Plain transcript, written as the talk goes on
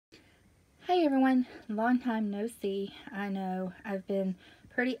Hey everyone, long time no see. I know I've been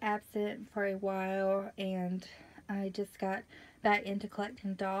pretty absent for a while and I just got back into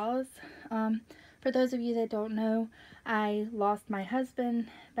collecting dolls. For those of you that don't know, I lost my husband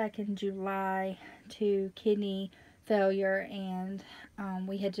back in July to kidney failure, and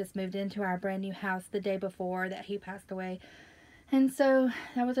we had just moved into our brand new house the day before that he passed away. And so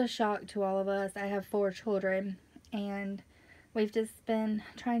that was a shock to all of us. I have 4 children and we've just been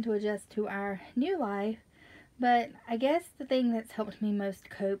trying to adjust to our new life, but I guess the thing that's helped me most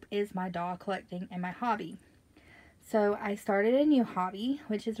cope is my doll collecting and my hobby. So I started a new hobby,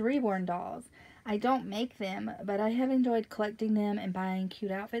 which is reborn dolls. I don't make them, but I have enjoyed collecting them and buying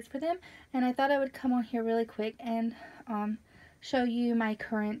cute outfits for them, and I thought I would come on here really quick and show you my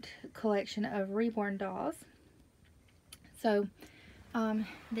current collection of reborn dolls. So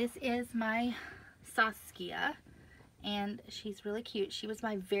this is my Saskia, and she's really cute. She was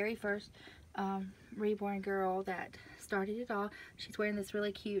my very first reborn girl that started it all. She's wearing this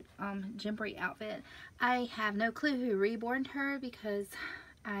really cute gymboree outfit. I have no clue who reborned her because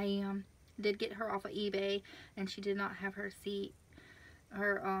I did get her off of eBay, and she did not have her seal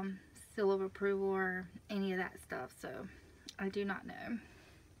of approval or any of that stuff, so I do not know.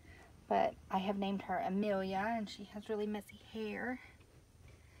 But I have named her Amelia, and she has really messy hair.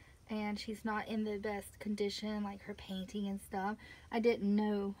 And she's not in the best condition, like her painting and stuff. I didn't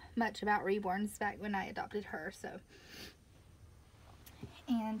know much about reborns back when I adopted her, so.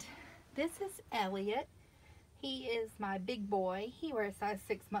 And this is Elliot. He is my big boy. He wears size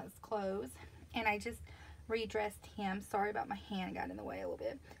 6 months clothes, and I just redressed him. Sorry about my hand, got in the way a little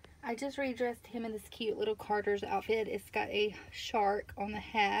bit. I just redressed him in this cute little Carter's outfit. It's got a shark on the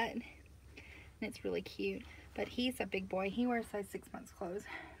hat, and it's really cute. But he's a big boy. He wears size 6 months clothes.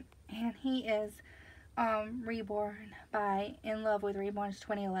 And he is reborn by In Love with Reborns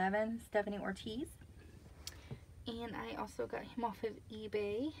 2011, Stephanie Ortiz. And I also got him off of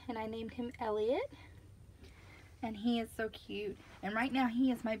eBay, and I named him Elliot. And he is so cute. And right now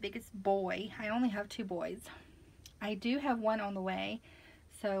he is my biggest boy. I only have 2 boys. I do have one on the way.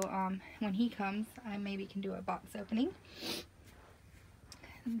 So when he comes, I maybe can do a box opening.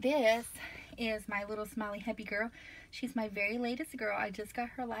 This is my little smiley happy girl. She's my very latest girl. I just got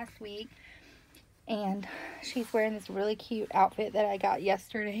her last week, and she's wearing this really cute outfit that I got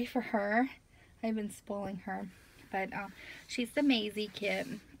yesterday for her. I've been spoiling her, but she's the Maisie kit,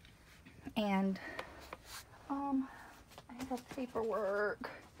 and I have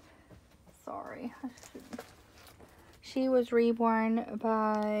paperwork. Sorry, she was reborns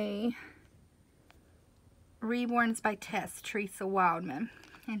by Tess Teresa Wildman,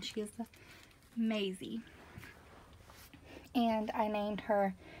 and she is a Maisie. And I named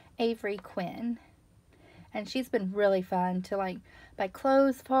her Avery Quinn, and she's been really fun to like buy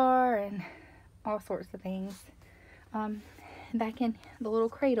clothes for and all sorts of things. Back in the little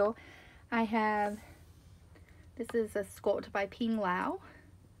cradle, I have, this is a sculpt by Ping Lao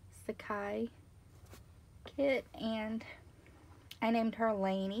Sakai kit, and I named her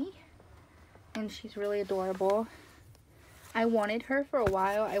Lainey, and she's really adorable. I wanted her for a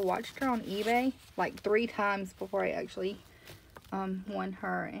while. I watched her on eBay like 3 times before I actually won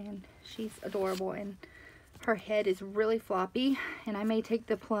her, and she's adorable, and her head is really floppy, and I may take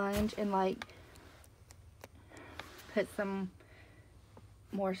the plunge and like put some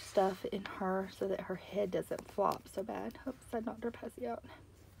more stuff in her so that her head doesn't flop so bad. Oops, I knocked her pussy out.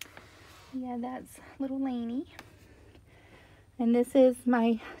 Yeah, that's little Lainey. And this is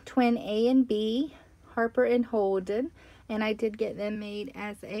my twin A and B, Harper and Holden, and I did get them made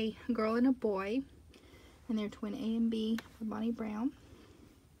as a girl and a boy, and they're twin A and B for Bonnie Brown.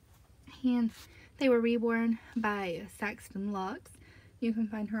 And they were reborn by Saxton Lux. You can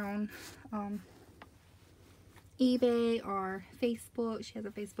find her on eBay or Facebook. She has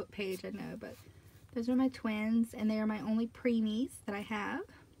a Facebook page, I know, but those are my twins, and they are my only preemies that I have.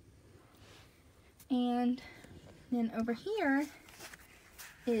 And then over here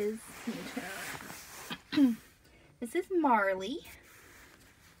is, this is Marley.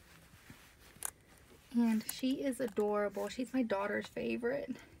 And she is adorable. She's my daughter's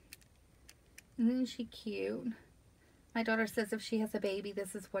favorite. Isn't she cute? My daughter says if she has a baby,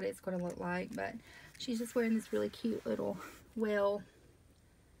 this is what it's going to look like. But she's just wearing this really cute little whale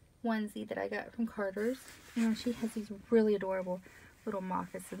onesie that I got from Carter's. And she has these really adorable little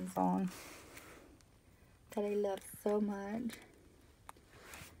moccasins on that I love so much.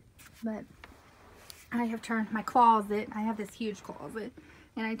 But I have turned my closet, I have this huge closet,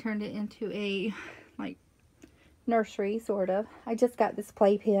 and I turned it into a like nursery sort of. I just got this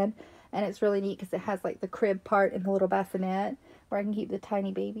playpen, and it's really neat because it has like the crib part and the little bassinet where I can keep the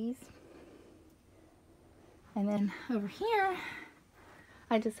tiny babies. And then over here,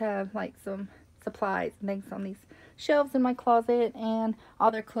 I just have like some supplies and things on these shelves in my closet, and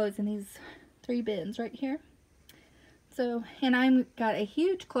all their clothes in these 3 bins right here. So, and I've got a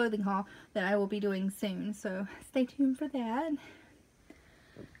huge clothing haul that I will be doing soon, so stay tuned for that.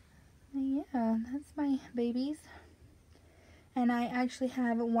 Yeah, that's my babies. And I actually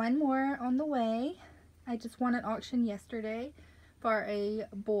have one more on the way. I just won an auction yesterday for a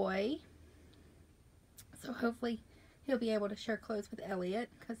boy. So hopefully he'll be able to share clothes with Elliot,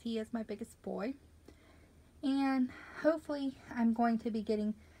 because he is my biggest boy. And hopefully I'm going to be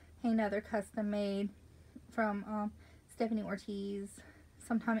getting another custom made from Stephanie Ortiz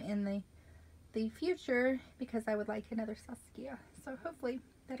sometime in the future, because I would like another Saskia. So hopefully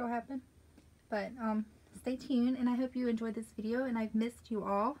that'll happen. But stay tuned, and I hope you enjoyed this video, and I've missed you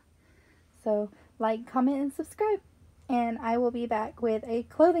all. So like, comment, and subscribe. And I will be back with a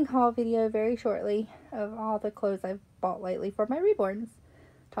clothing haul video very shortly of all the clothes I've bought lately for my reborns.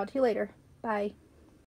 Talk to you later. Bye.